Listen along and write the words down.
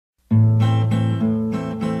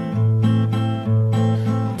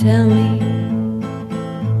Tell me,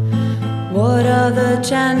 what are the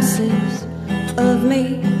chances of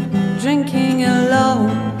me drinking alone,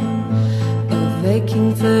 of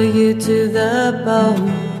aching for you to the bone?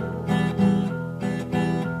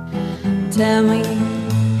 Tell me,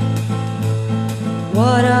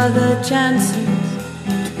 what are the chances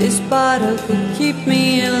this bottle could keep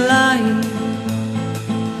me in line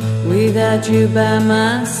without you by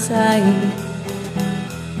my side?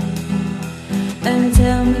 And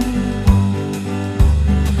tell me,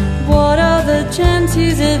 what are the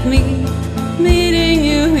chances of me meeting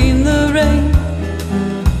you in the rain,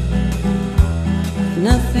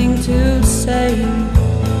 nothing to say?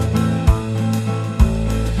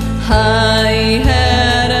 I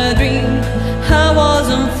had a dream, I was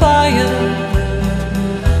on fire,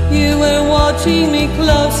 you were watching me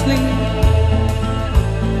closely,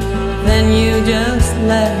 then you just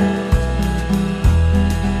left.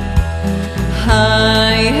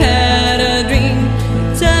 I had a dream,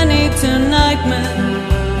 it turned into nightmare.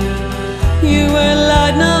 You were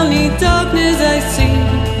light, only darkness I see.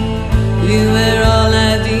 You were all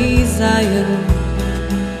I desire.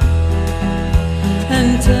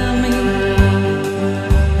 And tell me,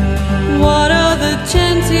 what are the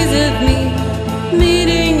chances of me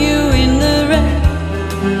meeting you in the rain?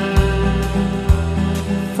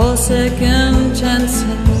 For second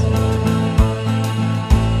chances.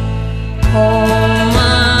 All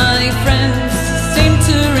my friends seem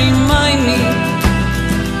to remind me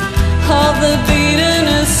of the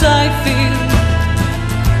bitterness I feel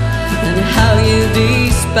and how you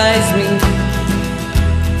despise me.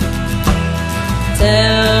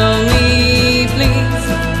 Tell me please,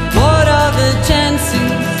 what are the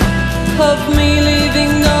chances of me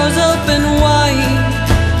leaving doors open wide,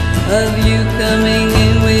 of you coming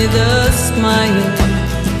in with a smile?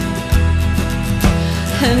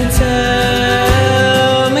 And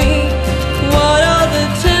tell me, what are the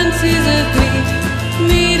chances of me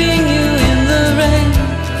meeting you in the rain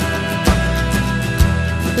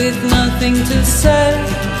with nothing to say?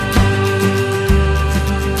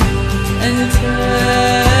 And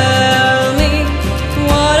tell me,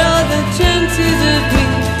 what are the chances of me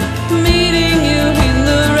meeting you in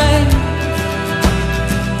the rain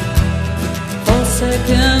for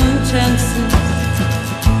second chances?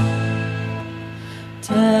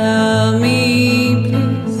 Tell me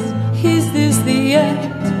please, is this the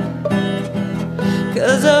end?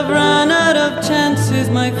 'Cause I've run out of chances,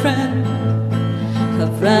 my friend,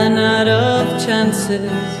 I've run out of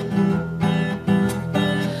chances.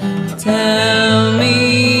 Tell me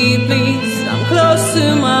please, I'm close to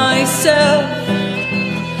myself,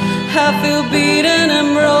 I feel beaten and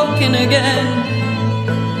broken again,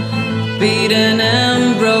 beaten